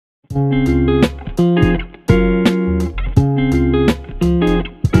Hai,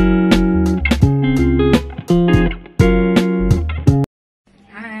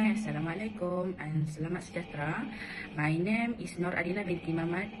 Assalamualaikum and selamat sejahtera. My name is Nur Adila binti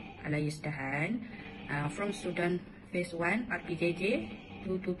Mamat alias Dahan from student phase 1 Rpjj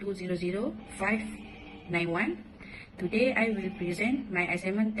 22200-591. Today I will present my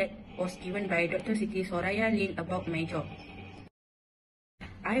assignment that was given by Dr. Siti Soraya Lin about my job.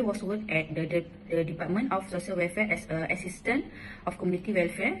 I was worked at the Department of Social Welfare as an assistant of community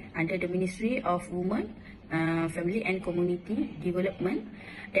welfare under the Ministry of Women, Family and Community Development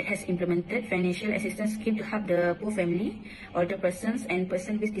that has implemented financial assistance scheme to help the poor family, older persons and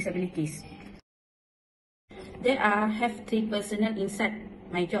persons with disabilities. There have three personnel inside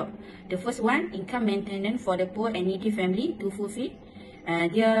my job. The first one, income maintenance for the poor and needy family to fulfill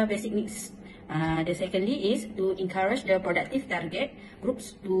their basic needs. The secondly is to encourage the productive target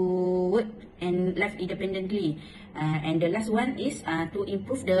groups to work and live independently. And the last one is to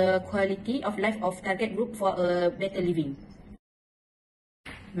improve the quality of life of target group for a better living.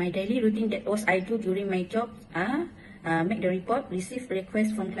 My daily routine that was I do during my job are make the report, receive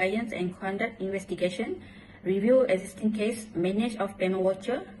requests from clients and conduct investigation, review existing case, manage of payment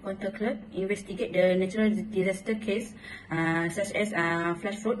voucher, contact clerk, investigate the natural disaster case such as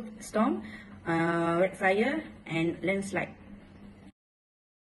flash flood, storm, fire and landslide.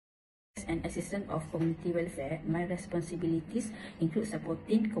 As an assistant of community welfare, my responsibilities include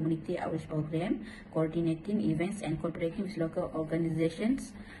supporting community outreach program, coordinating events and cooperating with local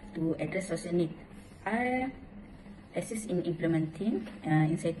organizations to address social needs. I assist in implementing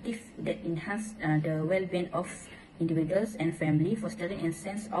incentives that enhance the well-being of individuals and family, fostering a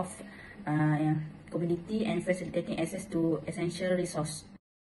sense of community and facilitating access to essential resources.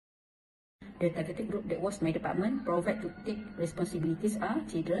 The targeted group that was my department provide to take responsibilities are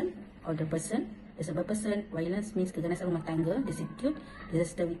children, older person, disabled person, violence means keganasan rumah tangga, destitute,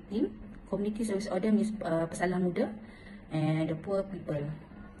 disaster victim, community service order means pesalah muda, and the poor people.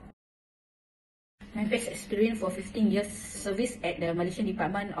 My best experience for 15 years service at the Malaysian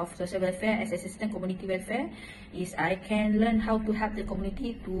Department of Social Welfare as Assistant Community Welfare is I can learn how to help the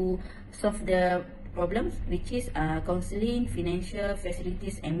community to solve the problems, which is counseling, financial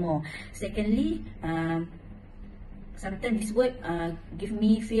facilities and more. Secondly, sometimes this work give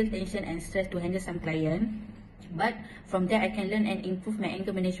me feel tension and stress to handle some client, but from there I can learn and improve my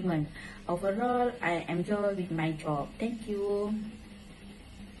anger management. Overall, I enjoy with my job. Thank you.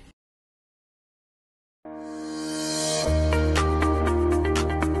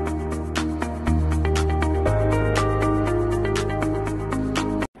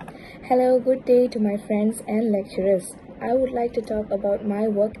 Hello, good day to my friends and lecturers. I would like to talk about my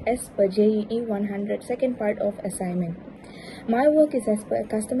work as per JUE100 second part of assignment. My work is as per a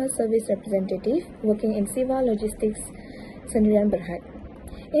customer service representative working in Siva Logistics Sendirian Berhad.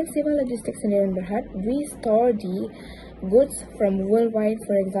 In Siva Logistics Sendirian Berhad, we store the goods from worldwide,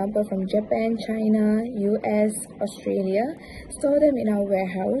 for example from Japan, China, US, Australia, store them in our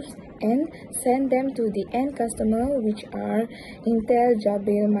warehouse and send them to the end customer, which are Intel,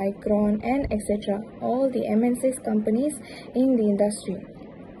 Jabil, Micron and etc. all the MNC companies in the industry.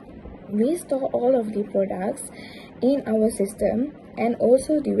 We store all of the products in our system and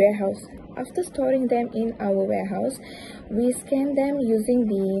also the warehouse. After storing them in our warehouse, we scan them using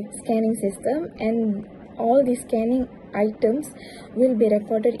the scanning system and all the scanning items will be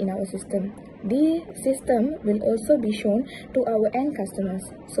recorded in our system. The system will also be shown to our end customers,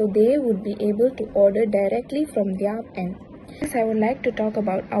 so they would be able to order directly from their end. Next, I would like to talk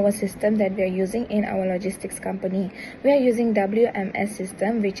about our system that we are using in our logistics company. We are using WMS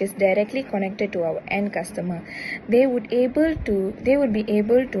system, which is directly connected to our end customer. They would be able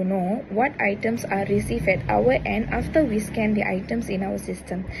to know what items are received at our end after we scan the items in our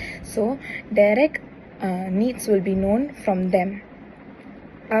system. So direct needs will be known from them.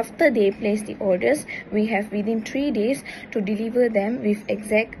 After they place the orders, we have within 3 days to deliver them with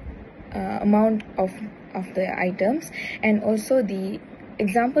exact amount of the items, and also the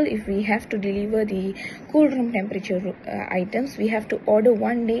example, if we have to deliver the cool room temperature items, we have to order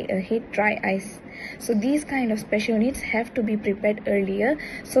 1 day ahead dry ice. So these kind of special needs have to be prepared earlier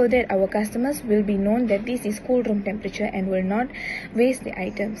so that our customers will be known that this is cool room temperature and will not waste the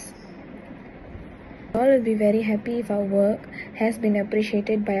items. All will be very happy if our work has been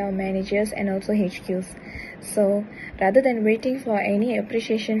appreciated by our managers and also HQs. So rather than waiting for any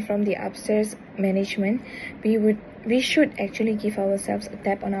appreciation from the upstairs management, we should actually give ourselves a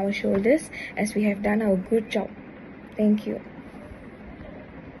tap on our shoulders as we have done our good job. Thank you.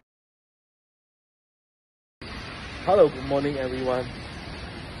 Hello, good morning everyone.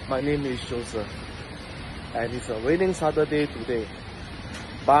 my name is Joseph, and it's a raining Saturday today,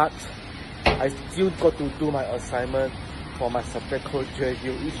 but I still got to do my assignment for my subject called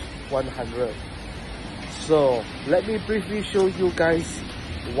JUE100. So let me briefly show you guys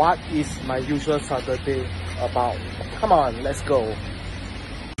what is my usual Saturday about. Come on, let's go.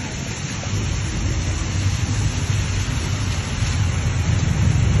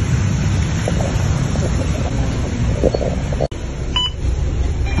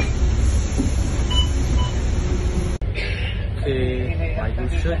 Okay, my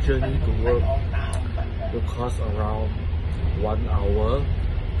usual journey to work will cost around 1 hour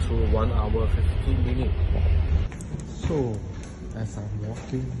to 1 hour 15 minutes. So, as I'm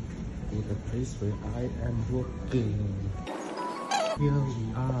walking to the place where I am working, here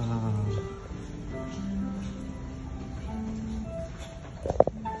we are.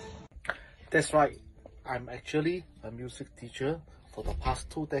 That's right, I'm actually a music teacher for the past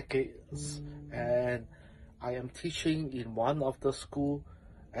 2 decades, and I am teaching in one of the school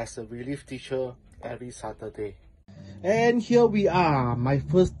as a relief teacher every Saturday. And here we are, my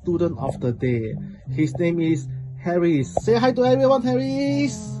first student of the day. His name is Harris. Say hi to everyone,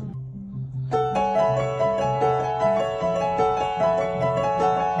 Harris!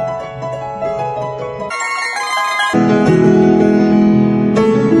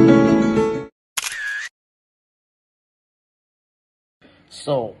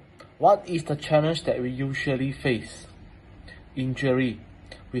 So, what is the challenge that we usually face? Injury.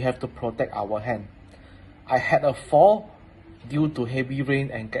 We have to protect our hand. I had a fall due to heavy rain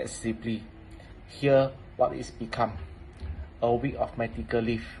and get slippery. Here, what is become? A week of medical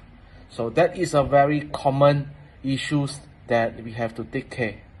leave. So that is a very common issues that we have to take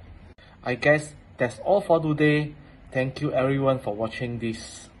care. I guess that's all for today. Thank you everyone for watching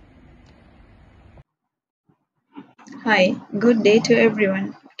this. Hi, good day to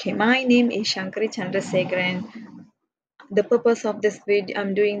everyone. Okay, my name is Shankari Chandrasekharan. The purpose of this video,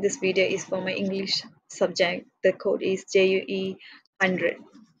 I'm doing this video is for my English subject. The code is JUE100.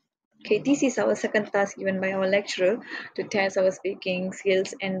 Okay, this is our second task given by our lecturer to test our speaking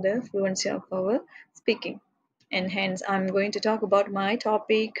skills and the fluency of our speaking. And hence, I'm going to talk about my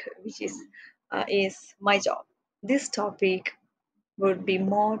topic, which is my job. This topic would be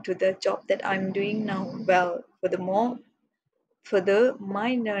more to the job that I'm doing now. Well, further,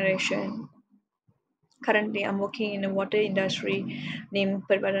 my narration. Currently, I'm working in a water industry named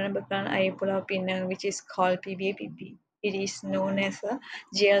Perbadan Bakran Ayapula Pinang, which is called PBAPP. It is known as a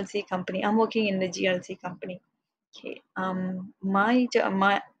GLC company. I'm working in the GLC company. Okay. My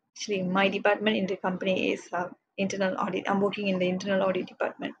department in the company is internal audit. I'm working in the internal audit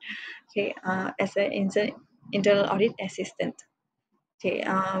department. Okay. As an internal audit assistant. Okay.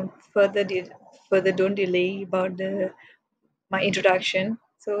 Further, don't delay about my introduction.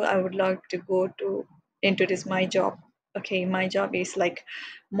 So I would like to go into this my job. Okay, my job is like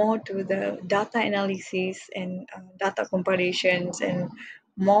more to the data analysis and data comparisons and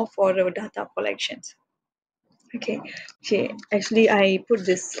more for the data collections. Okay. Actually, I put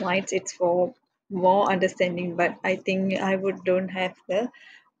this slides. It's for more understanding, but I think um,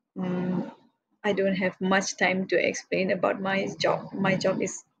 I don't have much time to explain about my job. My job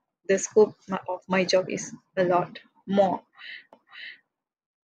is the scope of my job is a lot more,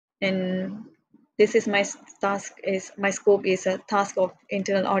 and this is my scope is a task of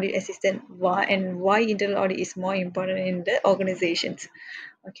internal audit assistant. Why internal audit is more important in the organizations.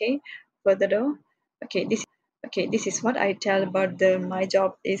 Okay, further down. This is what I tell about my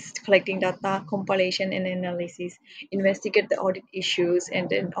job is collecting data, compilation and analysis, investigate the audit issues and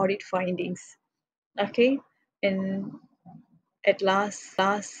then audit findings. Okay, and at last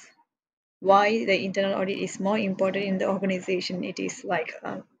why the internal audit is more important in the organization. It is like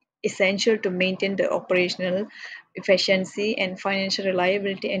essential to maintain the operational efficiency and financial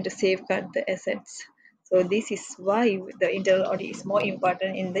reliability and to safeguard the assets. So this is why the internal audit is more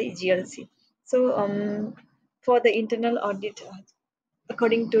important in the GLC. So for the internal audit,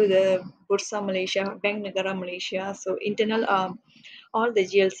 according to the Bursa Malaysia, Bank Negara Malaysia, so internal all the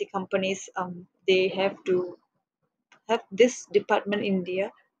GLC companies they have to have this department in their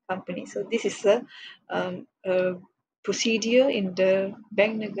company. So this is a procedure in the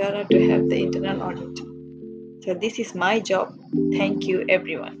Bank Negara to have the internal audit. So this is my job. Thank you,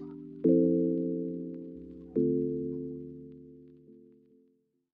 everyone.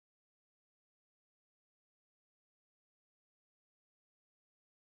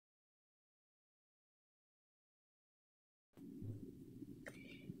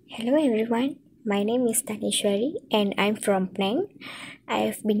 Hello everyone, my name is Tanishwari and I'm from Penang. I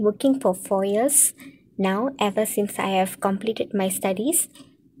have been working for 4 years now ever since I have completed my studies.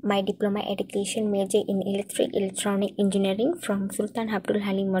 my diploma education major in electronic engineering from Sultan Abdul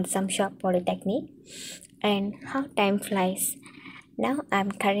Halim Muazzam Shah Polytechnic. And how time flies. Now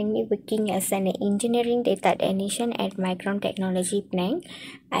I'm currently working as an engineering data technician at Micron Technology Penang.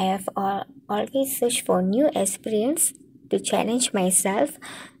 I have always searched for new experience to challenge myself,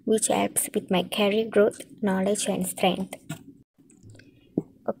 which helps with my career growth, knowledge and strength.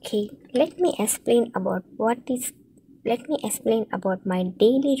 Okay, let me explain about my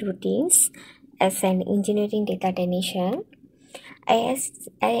daily routines as an engineering data technician. I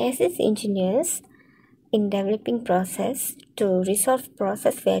assist engineers in developing process to resolve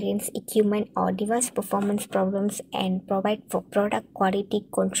process variance, equipment or device performance problems and provide for product quality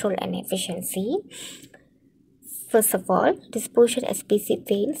control and efficiency. First of all, disposal SPC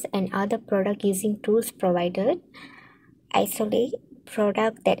fails and other product using tools provided. Isolate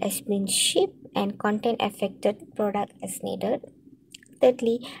product that has been shipped and content affected product as needed.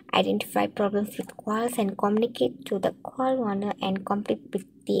 Thirdly, identify problems with quals and communicate to the qual owner and complete with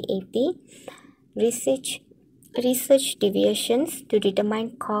TAT. Research deviations to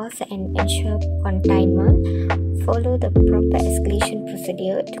determine cause and ensure containment. Follow the proper escalation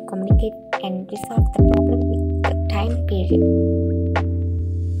procedure to communicate and resolve the problem with the time period.